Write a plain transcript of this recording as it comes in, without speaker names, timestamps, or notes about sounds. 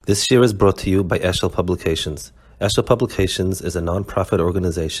This year is brought to you by Eshel Publications. Eshel Publications is a non-profit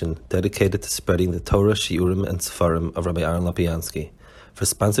organization dedicated to spreading the Torah, Shiurim, and Sefarim of Rabbi Aaron Lapiansky. For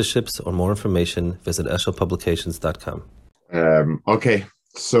sponsorships or more information, visit eshelpublications.com. Okay,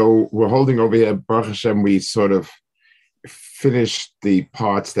 so we're holding over here. Baruch Hashem, we sort of finished the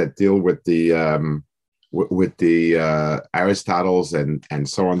parts that deal with the Aristotle's and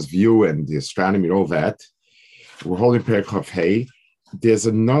so on's view and the astronomy and all that. We're holding Perek Hey. There's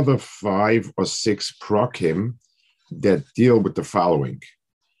another 5 or 6 prokim that deal with the following.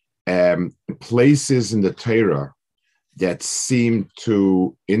 Places in the Torah that seem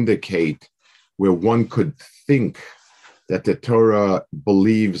to indicate where one could think that the Torah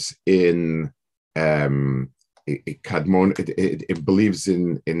believes in Kadmon, it believes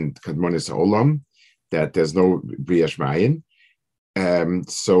in Kadmonis Olam, that there's no Briyash Mayin. And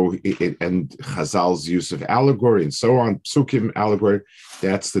Chazal's use of allegory and so on, Psukim allegory,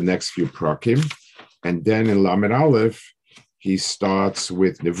 that's the next few prokim. And then in Lamed Aleph, he starts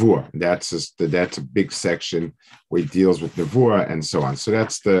with Nevuah. That's a big section where he deals with Nevuah and so on. So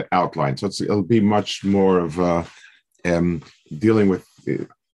that's the outline. So it'll be much more of dealing with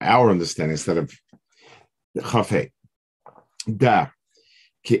our understanding instead of Chafei. Da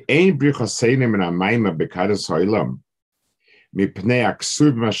ki ein brichasenim in amayma bekadas ha'olam. So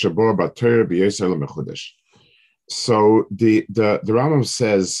the Rambam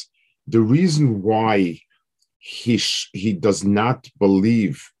says the reason why he does not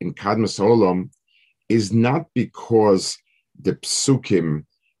believe in Kadmas Olam is not because the Psukim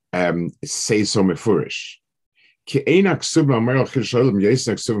say so mefurish.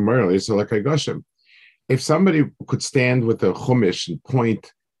 If somebody could stand with a Chumash and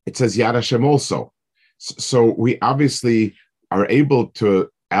point, it says Yad Hashem also. So we obviously are able to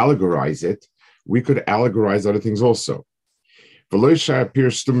allegorize it. We could allegorize other things also.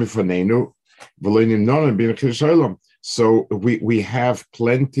 So we have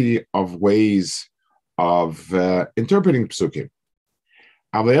plenty of ways of interpreting psukim.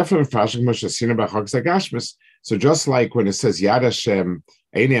 So just like when it says Yad Hashem,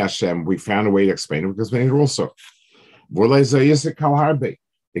 Eine Hashem, we found a way to explain it because we it also.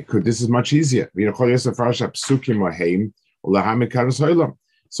 It could. This is much easier.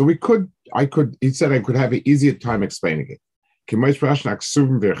 So we could. He said I could have an easier time explaining it. But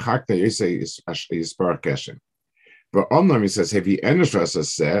Omnam, he says, have you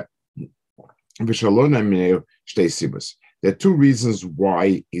there are 2 reasons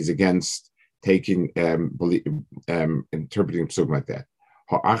why he's against taking interpreting psukim like that.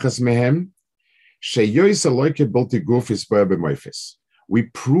 We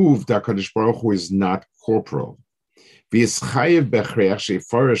proved that Kadosh Baruch Hu is not corporal.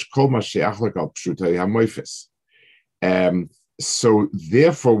 So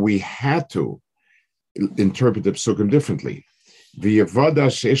therefore we had to interpret the psukim differently. There's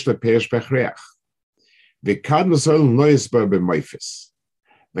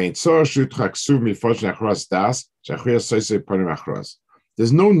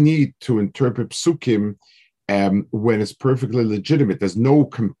no need to interpret psukim when it's perfectly legitimate. There's no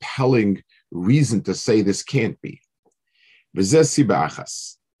compelling reason to say this can't be.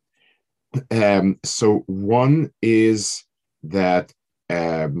 So one is that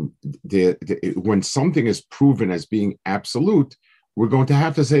when something is proven as being absolute, we're going to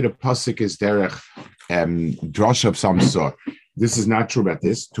have to say the pasuk is derech drosh of some sort. This is not true about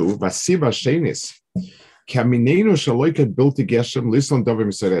this too. Vasiba shenis kaminenu shaloika built to geshem lislan davim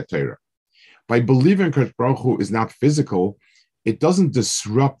misaret Torah. By believing Kadosh Baruch Hu is not physical, it doesn't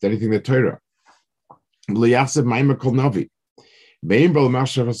disrupt anything in the Torah.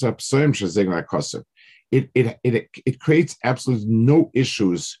 It creates absolutely no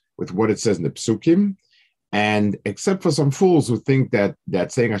issues with what it says in the Psukim, and except for some fools who think that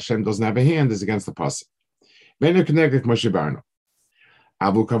saying Hashem doesn't have a hand is against the pasuk.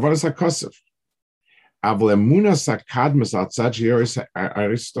 Aval emuna sakadmas al tzad sheyoris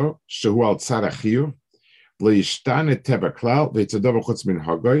aristo shehu al tzad achiyu leishtane teva klal veitzadov chutz min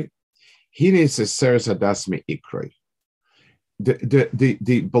hagoy hine seseres hadas me ikroi.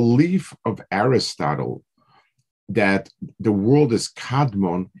 The belief of Aristotle that the world is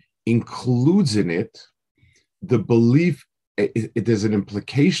kadmon includes in it the belief. There's an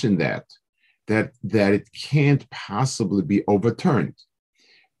implication that it can't possibly be overturned,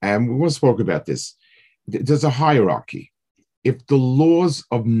 and we once spoke about this. There's a hierarchy. If the laws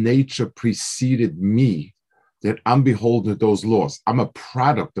of nature preceded me, then I'm beholden to those laws. I'm a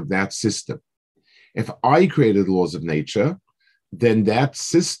product of that system. If I created laws of nature, then that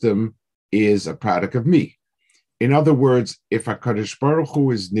system is a product of me. In other words, if HaKadosh Baruch Hu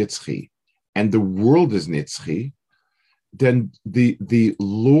is Nitzchi and the world is Nitzchi, then the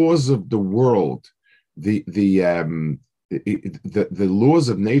laws of the world, the laws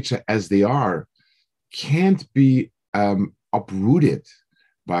of nature as they are, can't be uprooted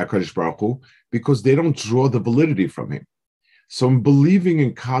by HaKadosh Baruch Hu because they don't draw the validity from him. So in believing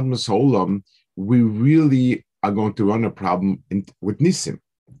in Kadmas Olam, we really are going to run a problem with Nisim.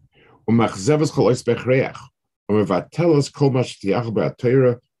 So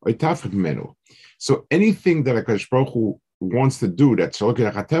anything that HaKadosh Baruch Hu wants to do, that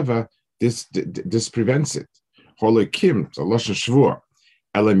Chelek HaTeva, this prevents it. Holokim, it's a Lashon Shvur.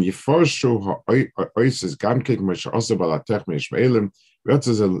 Elem Yifarshu ha'oises gamkek Moshe Osa balatech me'ishmaelim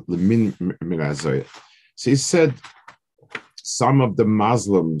v'yotzes lemin min hazoyah. So he said some of the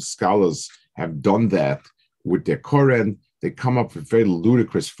Muslim scholars have done that with their Koran. They come up with very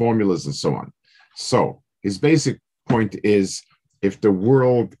ludicrous formulas and so on. So his basic point is, if the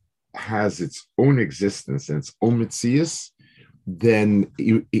world has its own existence and its own mitzias, then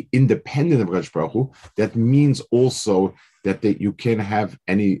independent of HaKadosh Baruch Hu, that means also that you can have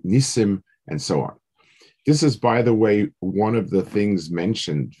any nisim and so on. This is, by the way, one of the things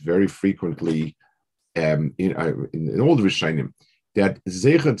mentioned very frequently in all the Rishonim, that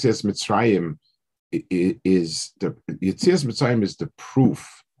Zecher Tzias Mitzrayim is the Yetzias Mitzrayim is the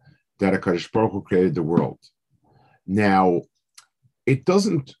proof that HaKadosh Baruch Hu created the world. Now, it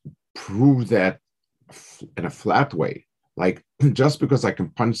doesn't prove that in a flat way. Like, just because I can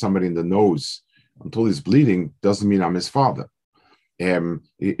punch somebody in the nose until he's bleeding doesn't mean I'm his father.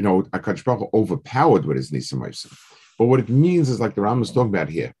 HaKadosh Baruch Hu overpowered with his Nisim Moifsim. But what it means is, like the Rambam is talking about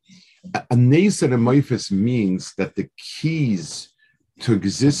here, a Nisim and Moifis means that the keys to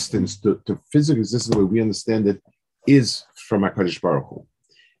existence, to physical existence, the way we understand it, is from HaKadosh Baruch Hu.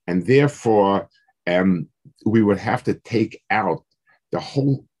 And therefore, we would have to take out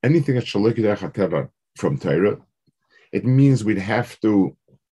anything that Chelek HaTeva from Torah. It means we'd have to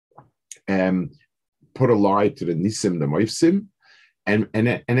put a lie to the Nisim, the Moifsim, and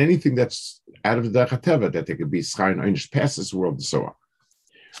anything that's out of the Derech HaTeva, that there could be Schar and Einish past this world and so on.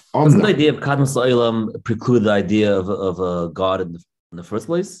 Doesn't the idea of Kadmas Olam preclude the idea of a God in the first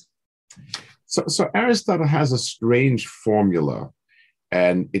place? So Aristotle has a strange formula,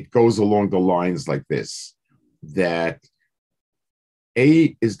 and it goes along the lines like this, that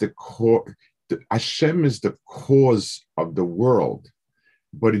A is the core, Hashem is the cause of the world,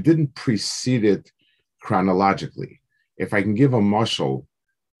 but it didn't precede it chronologically. If I can give a mashal,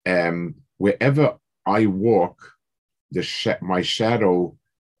 wherever I walk, my shadow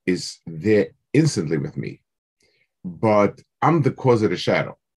is there instantly with me, but I'm the cause of the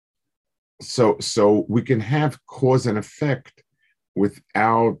shadow. So we can have cause and effect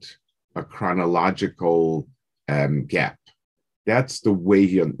without a chronological gap. That's the way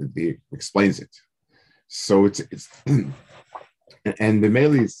he explains it. So it's and the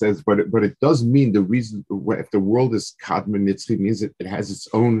Meli says, but it does mean the reason, if the world is Kadman Nitzchi, means it has its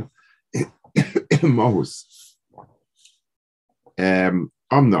own mohus.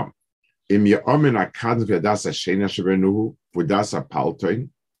 Amnam im ye'omen akadm v'yadas hashena shebenuhu v'yadas hapaltoin.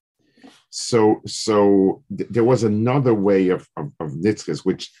 So there was another way of Nitzchis,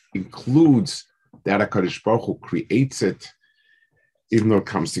 which includes that HaKadosh Baruch Hu creates it, even though it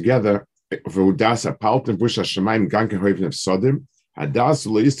comes together. V'udas hapaltoin v'ush hashemayim ganke hoivnev sodim hadas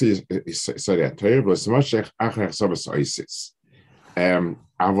v'loisti yisari ha'toyer v'loismashech achar chsavas oisis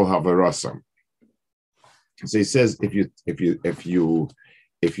avol havarosam. So he says, if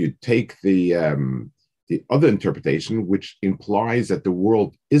you take the other interpretation, which implies that the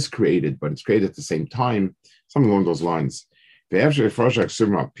world is created, but it's created at the same time, something along those lines. So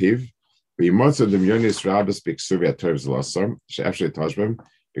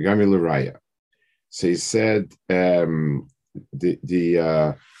he said,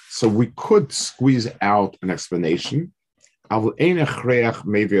 so we could squeeze out an explanation, but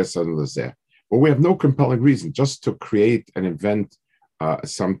we have no compelling reason just to create and invent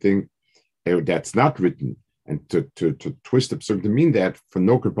something that's not written, and to twist it to mean that for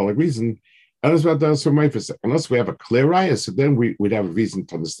no compelling reason, unless we have a clear raya, so then we'd have a reason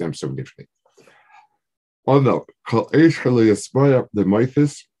to understand so differently. Oh no, the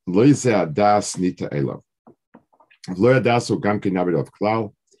Moifis, Loise Das Nita Elav. Loya Das Ugamki Nabid of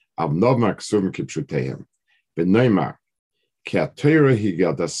Klal, Av Novmak Sum Kipshutehem. Benoima, Kiatera, he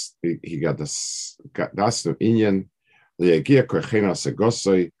got das no Indian, Leagia Kochena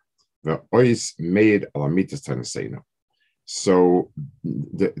Segosoi, the ois made alamitas tanasena. So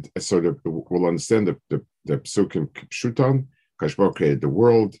we'll understand the psukim kipshutan. HaKadosh Baruch Hu created the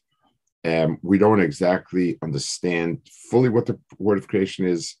world, We don't exactly understand fully what the word of creation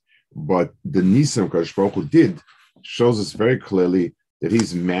is, but the Nisim Kadosh Baruch Hu did shows us very clearly that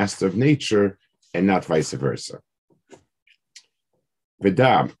he's master of nature and not vice versa.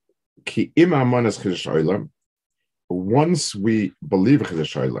 V'dam, ki im amanas Chedesh Olam, once we believe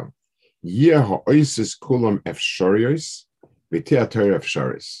Chedesh Olam, yeh ha'oisis kulam efsharios, v'teh Torah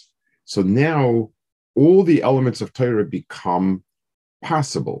efsharis. So now all the elements of Torah become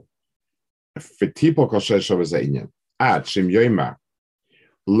possible. V'tipo kol shesh shavas ha'inyan. Ad shem yoyma,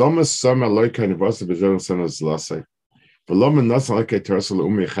 lama sama loika nevasa b'zor sana zlasei, v'lama nasa loika terasa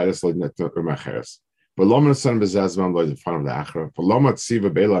l'umi cheres lo'net uma cheres, v'lama nasan b'zazman lo'id fan of the achra, v'lama tziva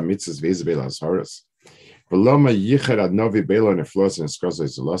beila mitzvahs v'ez beila asharas, v'lama yicher ad novi beila neflos and skos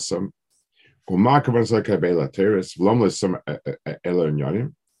lo'izlasam, u'ma kavan loika beila teres, v'lama l'sam elo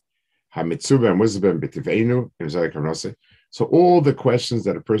inyanim, ha'mitzuba and wizbem b'tiveinu, v'zayik hanase. So all the questions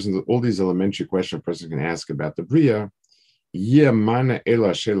that all these elementary questions a person can ask about the Bria, mana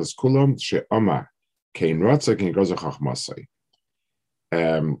ela shelas kulam she'ama kein ratza kein goza chachmasai.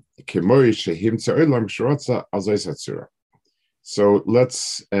 Kemoi shehim tze'olam sheratza azay satzura. So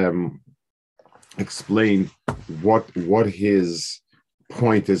let's explain what his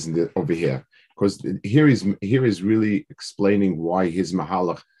point is over here, because here is really explaining why his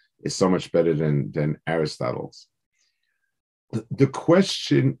mahalach is so much better than Aristotle's. The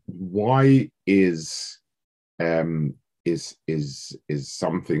question why is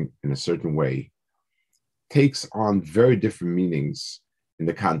something in a certain way takes on very different meanings in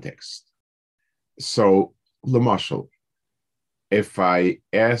the context. So, Lamashal, if I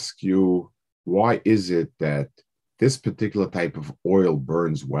ask you why is it that this particular type of oil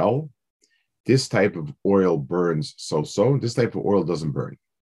burns well, this type of oil burns so-so, this type of oil doesn't burn.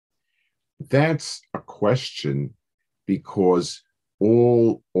 That's a question because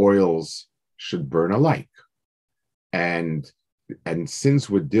all oils should burn alike. And since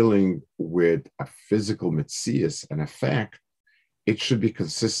we're dealing with a physical metzius and a fact, it should be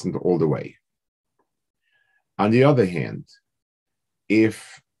consistent all the way. On the other hand,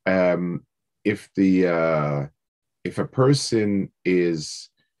 if a person is,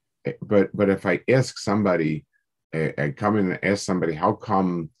 but if I ask somebody, I come in and ask somebody, how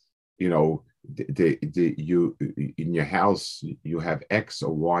come, you in your house you have X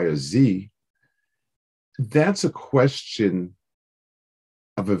or Y or Z, that's a question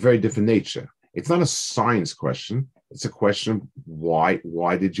of a very different nature. It's not a science question. It's a question of why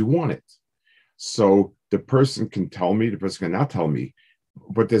did you want it? So the person can tell me, the person cannot tell me,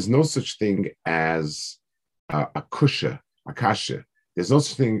 but there's no such thing as a kasha. There's no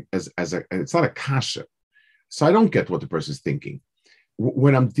such thing as it's not a kasha. So I don't get what the person is thinking.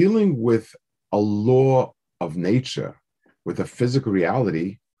 When I'm dealing with a law of nature, with a physical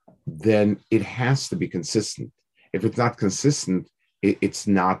reality, then it has to be consistent. If it's not consistent, it's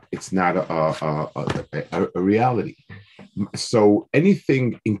not a reality. So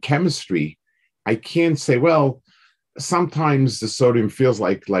anything in chemistry, I can't say, well, sometimes the sodium feels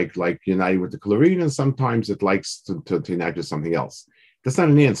like united with the chlorine, and sometimes it likes to unite with something else. That's not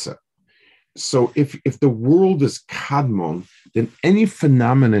an answer. So if the world is kadmon, then any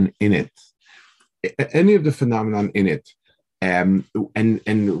phenomenon in it, any of the phenomenon in it, and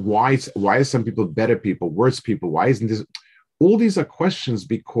why are some people better people, worse people? Why isn't this? All these are questions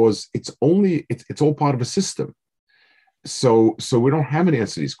because it's all part of a system. So we don't have an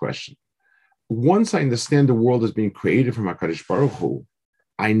answer to these questions. Once I understand the world as being created from HaKadosh Baruch Hu,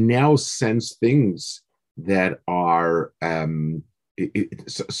 I now sense things that are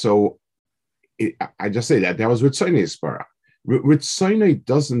I just say that was Ritzonei Spara. Ritzonei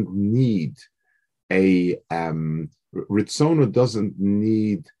doesn't need Ritzono doesn't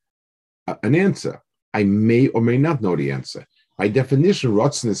need an answer. I may or may not know the answer. By definition,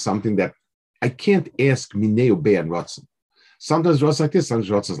 Ratzon is something that I can't ask Mineo Be and Ratzon. Sometimes Ratzon like this, sometimes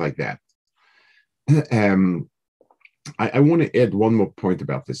Ratzon is like that. I want to add one more point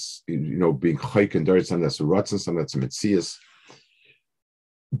about this, being Chayk and Dorit, some that's a Ratzon, some that's a Metzias.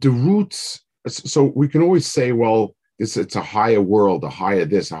 The roots, so we can always say, well, it's a higher world, a higher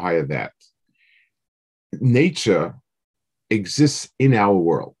this, a higher that. Nature exists in our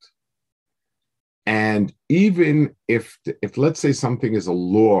world. And even if let's say something is a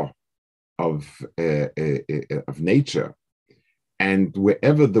law of nature, and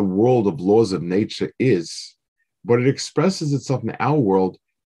wherever the world of laws of nature is, but it expresses itself in our world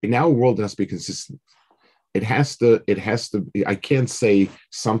it has to be consistent. It has to be, I can't say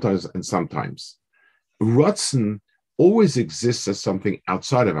sometimes and sometimes. Ratzon always exists as something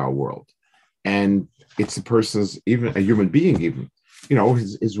outside of our world. And it's a person's, even a human being even,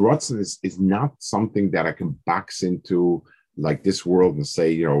 his Ratzon is not something that I can box into like this world and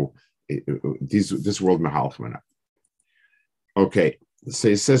say, this world Mahalchmana. Okay, so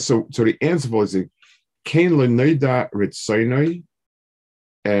it says so. So the answer was Kain Lenoida Ritzainoi.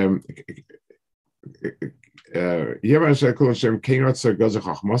 Yevan Shekul Hashem Kain Ratza Gazach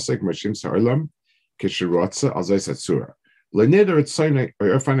Achmasek Mashim Sa'olam Kishirotza Azay Satsura. Lenoida Ritzainoi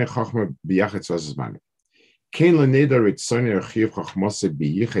Erfane Chachma Biyachet Zazmani. Kain Lenoida Ritzainoi Archiv Chachmasek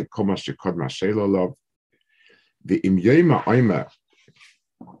Biyachet Komash Shekod Mashelo Lov. The Imyema Oima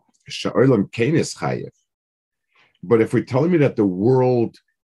Sha'olam Kain is Chayev. But if we're telling me that the world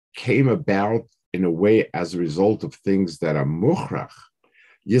came about in a way as a result of things that are mukhrach,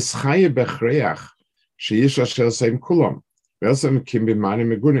 yischaye bechreach sheyish asher seim kulam, ve'elsem kim b'mani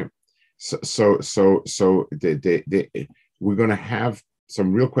megunim. So we're going to have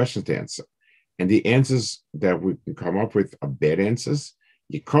some real questions to answer, and the answers that we can come up with are bad answers.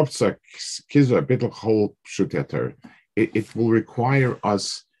 It will require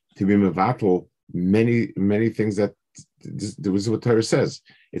us to be mevatel many things that this is what Torah says.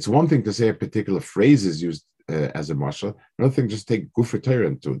 It's one thing to say a particular phrase is used as a mashal. Another thing, just take Gufa Torah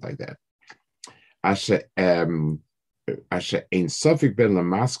and do it like that. Asher ein safik ben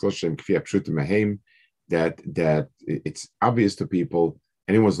lamaskel shem kfiyah pshutim mehem, that it's obvious to people,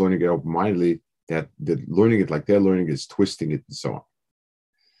 anyone's learning it open-mindedly, that learning it like they're learning is twisting it and so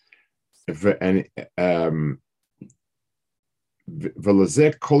on.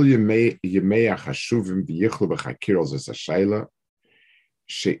 Velazek kol yemei hashuvim v'yichlu b'chakirol zes hashayla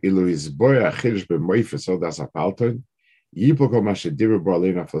she'ilu hizboya achirish b'moifes od as apalton yipol kol ma shediru bo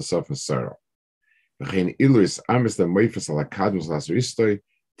aleinu filosof v'saro v'chein ilu is amis the moifes al akadmus lasristoi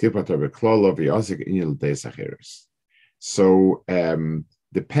tipator b'klolo v'yosik inyan l'deis achiris. So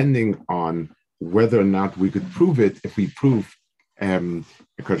depending on whether or not we could prove it, if we prove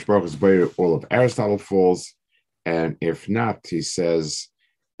Kodesh Baruch is boyer, all of Aristotle falls. And if not, he says,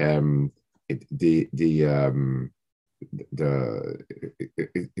 in other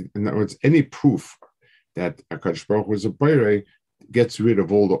words, any proof that HaKadosh Baruch was a boyer gets rid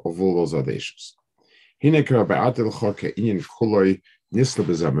of all those other issues.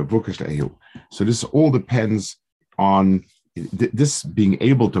 So this all depends on this being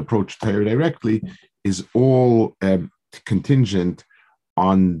able to approach Torah directly is all contingent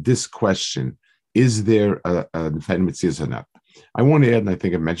on this question. Is there a Nefedim Mitzvahs or not? I want to add, and I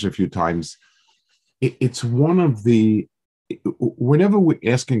think I mentioned a few times, it's one of the, whenever we're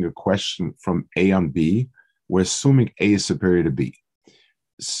asking a question from A on B, we're assuming A is superior to B.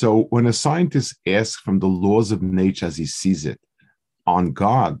 So when a scientist asks from the laws of nature as he sees it on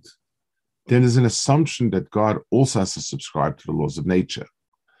God, then there's an assumption that God also has to subscribe to the laws of nature,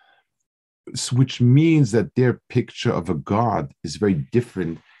 which means that their picture of a God is very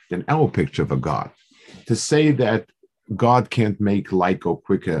different than our picture of a God. To say that God can't make light go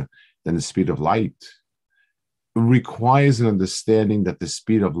quicker than the speed of light requires an understanding that the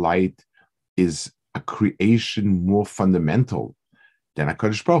speed of light is a creation more fundamental than a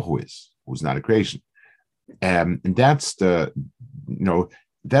Kodesh Baruch Hu is, who's not a creation. And that's the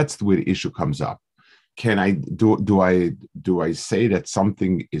way the issue comes up. Can I do I say that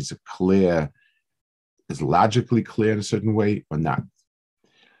something is logically clear in a certain way or not?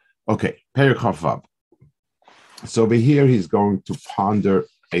 Okay, Perek Chavav. So over here, he's going to ponder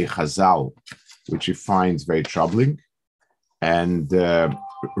a chazal, which he finds very troubling. And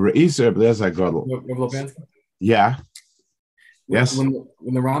Re'isa Eblezer Gadol. Yeah. Yes. When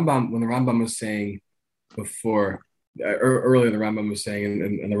the Rambam was saying before, earlier the Rambam was saying,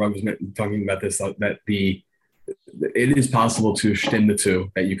 and the Rambam was talking about this, that it is possible to stem the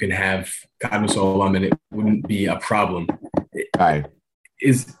two, that you can have Kadmus Olam and it wouldn't be a problem. Right.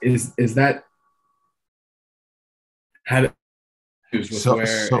 Is that how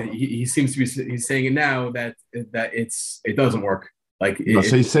he seems to be he's saying it now that it doesn't work.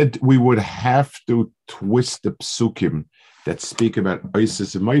 So he said we would have to twist the psukim that speak about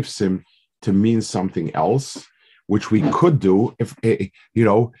Isis and Moifsim to mean something else, which we could do if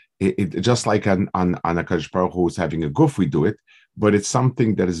just like on a Kadosh Baruch Hu who's having a guf, we do it, but it's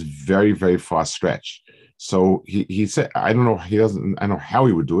something that is very, very far stretched. So he said, I don't know how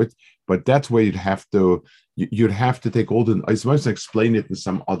he would do it, but that's where you'd have to take all the, I suppose, explain it in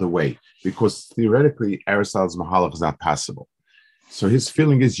some other way, because theoretically Aristotle's Mahalach is not possible. So his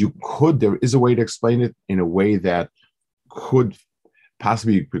feeling is there is a way to explain it in a way that could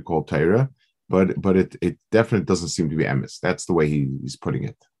possibly be called Torah, but it definitely doesn't seem to be emes. That's the way he's putting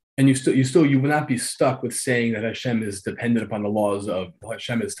it. And you will not be stuck with saying that Hashem is dependent upon the laws of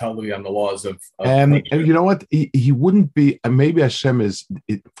Hashem is totally on the laws of and you know what? He wouldn't be. Maybe Hashem is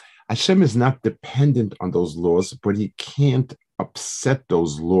not dependent on those laws, but he can't upset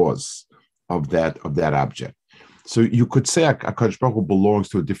those laws of that object. So you could say HaKadosh Baruch Hu belongs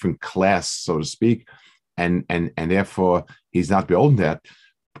to a different class, so to speak, and therefore he's not beholden to that.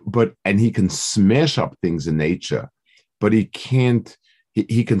 And he can smash up things in nature, but he can't.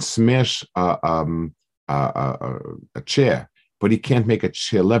 He can smash a chair, but he can't make a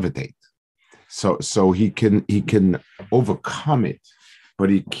chair levitate. So he can overcome it, but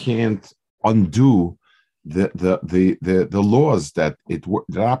he can't undo the laws that it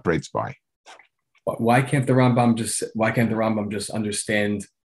operates by. Why can't the Rambam just understand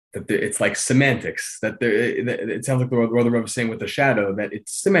that it's like semantics? That it sounds like the Rebbe was saying with the shadow that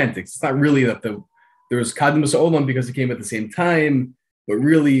it's semantics. It's not really that there was Kadmus Olam because it came at the same time. But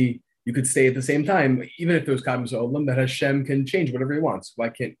really, you could stay at the same time, even if there was Kadmus Olam, that Hashem can change whatever he wants. Why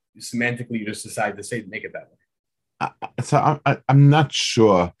can't semantically you just decide to make it that way? So I'm not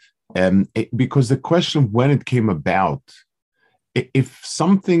sure, because the question when it came about, if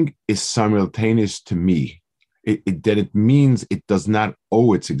something is simultaneous to me, then it means it does not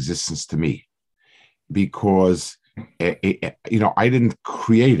owe its existence to me, because I didn't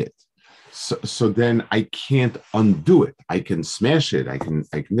create it. So then I can't undo it. I can smash it. I can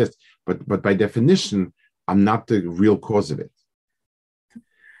this, but by definition, I'm not the real cause of it.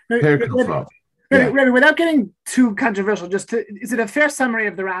 Without getting too controversial, is it a fair summary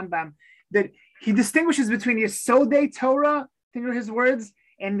of the Rambam that he distinguishes between Yesodei Torah, think of his words,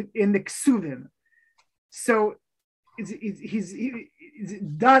 and in the Ksuvim? So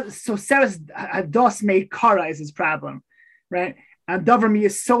Sarah's Hados made Kara is his problem, right? And Davar mi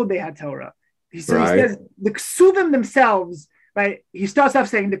Yesodei HaTorah. He says the Ksuvim themselves, right? He starts off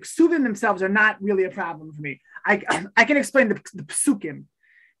saying the Ksuvim themselves are not really a problem for me. I can explain the Psukim,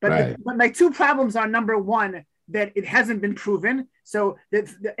 but my two problems are, number one, that it hasn't been proven. So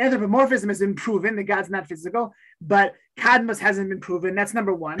the anthropomorphism has been proven, that God's not physical, but Kadmus hasn't been proven. That's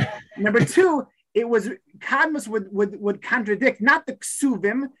number one. Number two, Kadmus would contradict not the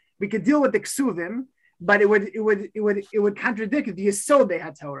Ksuvim. We could deal with the Ksuvim, but it would contradict the Yesodei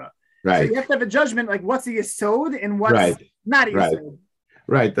HaTorah. Right. So you have to have a judgment like what's a Yesod and what's not a Yesod.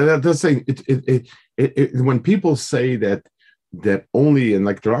 Right. That's saying it when people say that only, and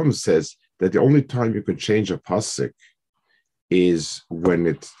like the Rambam says, that the only time you can change a pasuk is when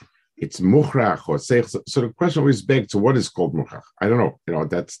it's muchrach or seich. So the question always begs, so what is called muchrach? I don't know.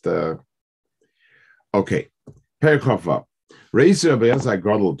 That's the okay. Perek Chava. Reiser Abelazar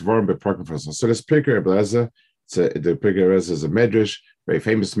Gadol Dvarim beParkim Fasal. So this Perek Abelazar, the Perek Abelazar is a medrash, very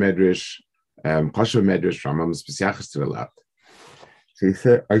famous medrash, Chashuv medrash, Rambam's Pesachas to the lot. So he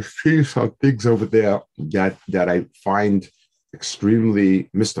said, I see some things over there that I find extremely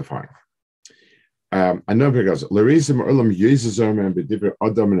mystifying. Another goes, I've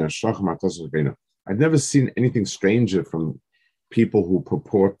never seen anything stranger from people who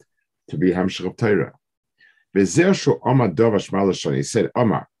purport to be Hamshach of Torah. He said,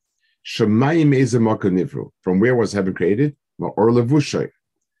 Omar, from where was heaven created?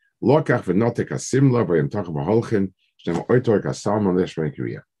 Lokach v'notek asimla v'yamtach b'holchin shnem oitor kasalman leshmei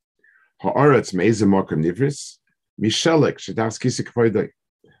kriya. Ha'aretz me'eze makom nivris mishelek shedas kisik kvoidei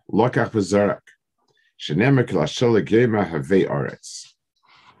lokach v'zarak shenemer kilashelek yema havei aretz.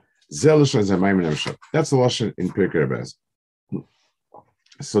 Zelishon zemayim nemshot. That's the lashon in Perek Abelazar.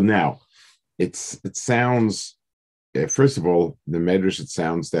 So now, it sounds. First of all, the medrash, it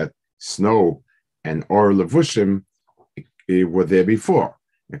sounds that snow and or levushim were there before.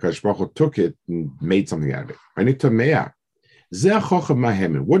 Because Baruch Hu took it and made something out of it. I need to me'ah.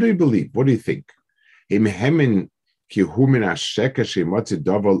 What do you believe? What do you think? Why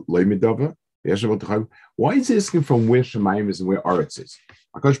is he asking from where Shemayim is and where Aretz is?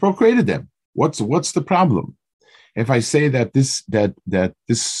 Because Baruch Hu created them. What's the problem? If I say that this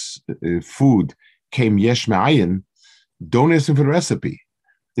food came yesh ma'ayin, don't ask him for the recipe.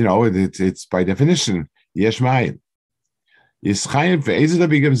 It's by definition yesh ma'ayin. Yischayim ve'ezed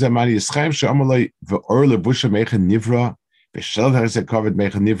abigam zamani yischayim she'amalei ve'or lebusha mecha nivra ve'shel harze covered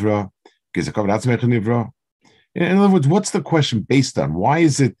mecha nivra gizakov that's mecha nivra. In other words, what's the question based on? Why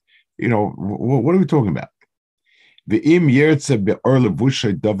is it? What are we talking about? Ve'im yertze be'or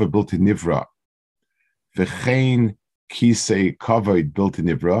lebusha davar built in nivra ve'chein kisei covered built in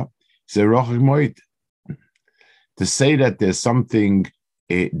nivra zerachik moed. To say that there's something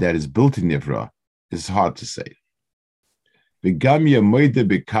that is built in nivra is hard to say. V'gam yamoide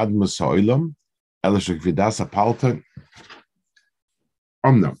b'kadmus ha'olam elashuk v'das ha'palta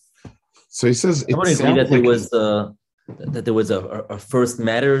omnam. So he says I want to agree that there was a first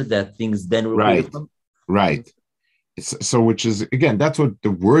matter that things then were created from. Right. So, which is again, that's what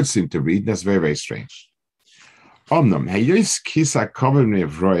the words seem to read. That's very, very strange. That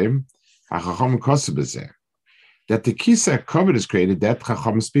the kisa covered is created, that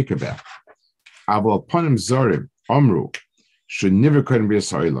Chacham speak about. Aval upon zorim omru should never couldn't be a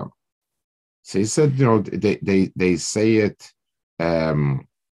soilam. So he said, they say it in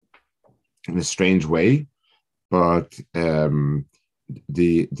a strange way, but the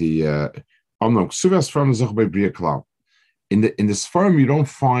ksuvas from by bria klal. In this form, you don't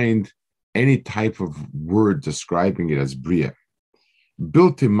find any type of word describing it as bria.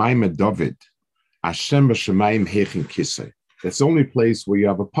 Built in Maimah David, Hashem b'shemayim heichin kisei. That's the only place where you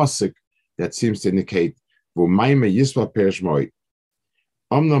have a pasuk that seems to indicate wo Maimah yisva perish moi.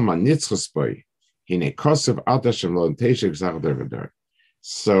 Omnam anitzchus boi hine kosev ad Hashem lo teishik zachadar.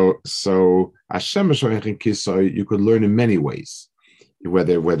 So Hashem b'shemayim heichin kisei you could learn in many ways.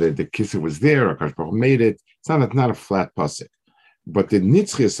 Whether the kisei was there or Kadosh Baruch Hu made it, it's not a flat pasuk. But the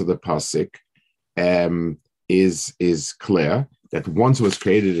nitzchis of the pasuk is clear that once it was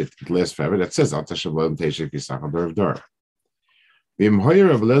created, it lasts forever. That says Al Tashav Lo Teishik Yisachadar of Dor. V'im hoyer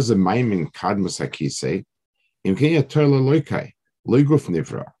of leze maimin kadmus hakisei im kenya ter loikai loiguf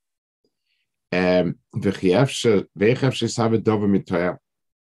nivra v'chiyevshe savet dova mitoya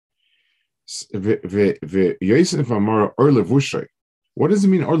v'yoysin v'amora or levushay. What does it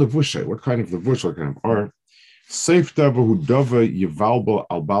mean or levushay? What kind of levush? What kind of or? Seif dava hu dova yivalbo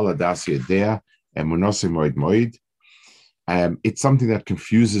al baladas yedea emunose moed moed. It's something that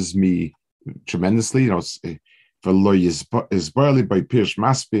confuses me tremendously. But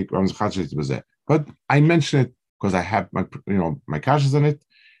I mention it because I have my kashas on it,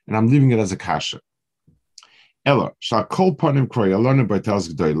 and I'm leaving it as a kasha. Ella shall kol panim kroy alone by tells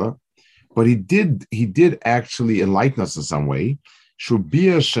gdoila, but he did actually enlighten us in some way.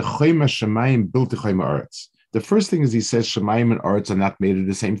 Shubia shechayma shemayim built chayma aretz. The first thing is he says shemayim and aretz are not made of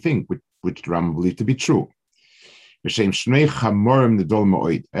the same thing, which the Rambam believed to be true. B'shem shnei chamorim nedol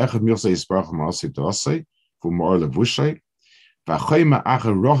ma'oid. Echad milsei yisbarach ma'asei dosei v'mor levushay v'achayma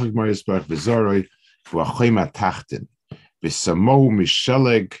acher rochik mar yisbarach v'zoroi v'achayma tachtin v'samohu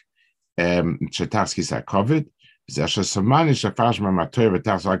misheleg chetachski sakovid v'zasher samani shafash ma'matoy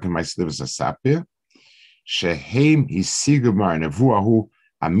v'tachs akim ma'isliv z'asapir sheheim hisigu mar nevuahu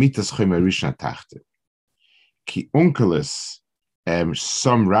amitas chayma rishna tachtin ki unkelis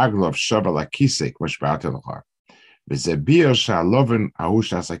some raglov shabal akisek mashba'at elachar. So the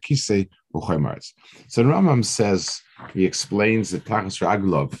Rambam says, he explains that Tachas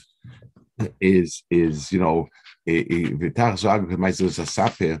Raglov is the Tachas Raglov is a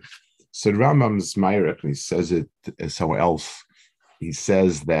sapir. So the Rambam's Meirech, and he says it somewhere else. He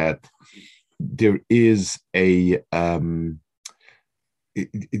says that there is the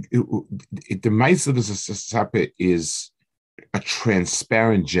Ma'aser of a sapir is a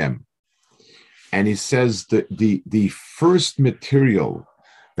transparent gem. And he says that the first material,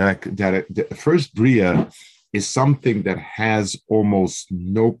 the first bria, is something that has almost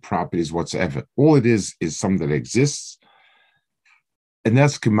no properties whatsoever. All it is something that exists, and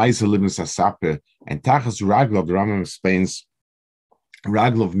that's K'maisa Libnus Asape. And Tachas Raglov, the Rambam explains,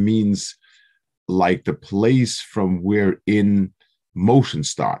 Raglov means like the place from wherein motion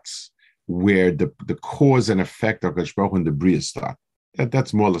starts, where the cause and effect of Kadosh Baruch Hu and the bria start.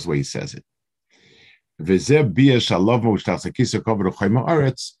 That's more or less the way he says it. It's the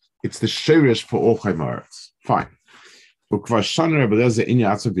shirish for all chayma aretz. Fine.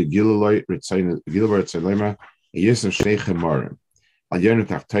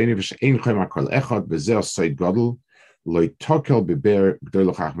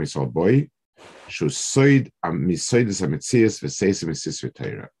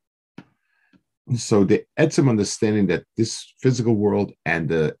 So the etzem understanding that this physical world and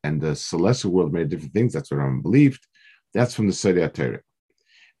the celestial world made different things, that's what I'm believed. That's from the Sodei HaTorah.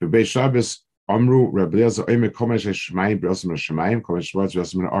 B'Beis Shabbos Amru Rabbi Eliezer Omer Komesh Shemayim B'Yosem Shemayim Komesh Shvatz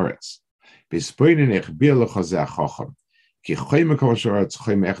B'Yosem Aretz. B'Spoinen Echbir L'Chazeh HaChacham Ki Choyme Komesh Aretz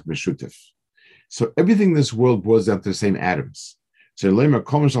Choyme Echt Meshutef. So everything in this world boils down to the same atoms. So Leima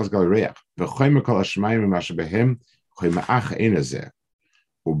Komesh Las Galreach V'Choyme Kol HaShemayim V'Mashe Behem Choyme Ach Ein Hazeh.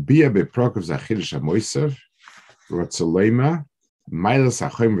 Ubia beprokov zachidish hamoisav, rotzolema, milas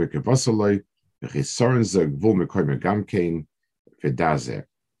hachom v'kevasoloi, v'chisoren zagvul mekoy megamkein v'dazer.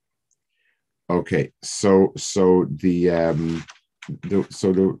 Okay, so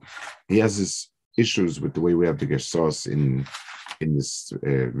he has his issues with the way we have to get sauce in this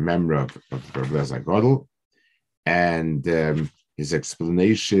memory of Rabbi Zagodl, and his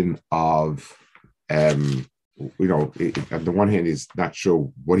explanation of, on the one hand, he's not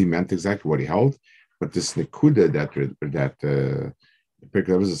sure what he meant exactly, what he held, but this nekuda that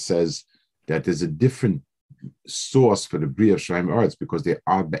Perek says that there's a different source for the Bria Shemaim arts because they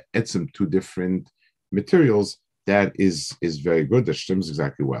are be'etzim two different materials. That is very good. That stems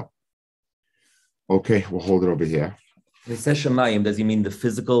exactly well. Okay, we'll hold it over here. It says Shemayim. Does he mean the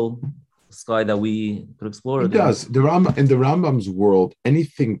physical sky that we could explore? It does. In the Rambam's world,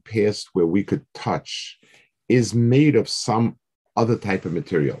 anything past where we could touch is made of some other type of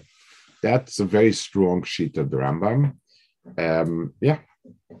material. That's a very strong sheet of the Rambam.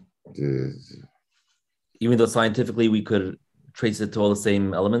 Even though scientifically we could trace it to all the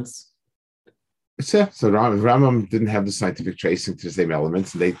same elements? So Rambam didn't have the scientific tracing to the same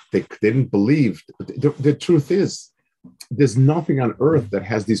elements. They didn't believe. The truth is, there's nothing on earth that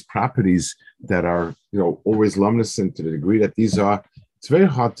has these properties that are, always luminescent to the degree that these are. It's very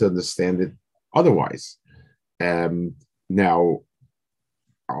hard to understand it otherwise. Now,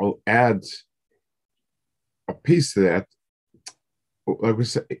 I'll add a piece to that. Like we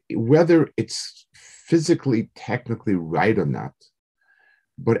said, whether it's physically, technically right or not,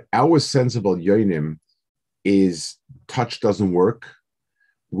 but our sensible yonim is touch doesn't work.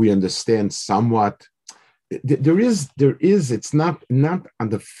 We understand somewhat. There is. It's not on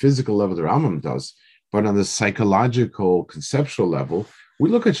the physical level the Rambam does, but on the psychological, conceptual level, we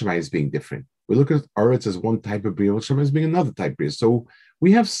look at Shema as being different. We look at Aretz as one type of Bria, Shema as being another type of Bria. So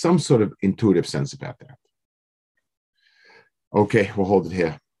we have some sort of intuitive sense about that. Okay, we'll hold it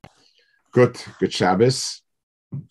here. Good Shabbos.